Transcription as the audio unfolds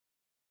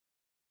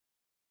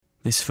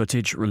This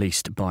footage,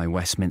 released by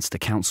Westminster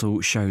Council,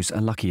 shows a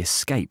lucky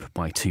escape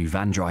by two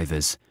van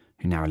drivers,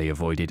 who narrowly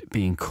avoided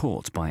being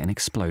caught by an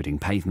exploding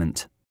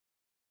pavement.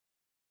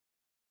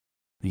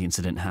 The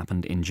incident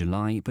happened in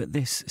July, but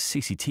this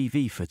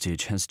CCTV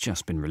footage has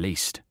just been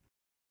released.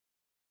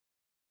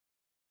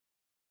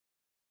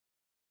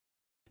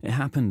 It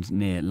happened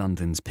near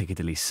London's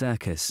Piccadilly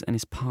Circus and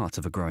is part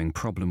of a growing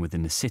problem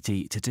within the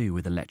city to do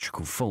with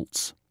electrical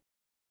faults.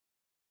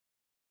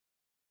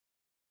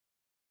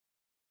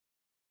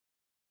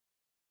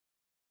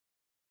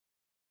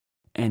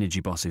 Energy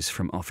bosses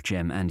from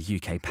Ofgem and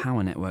UK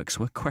power networks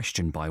were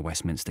questioned by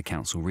Westminster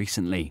Council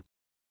recently,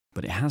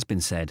 but it has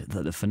been said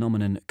that the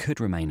phenomenon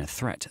could remain a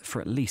threat for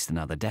at least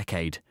another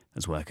decade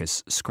as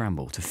workers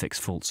scramble to fix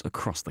faults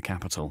across the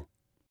capital.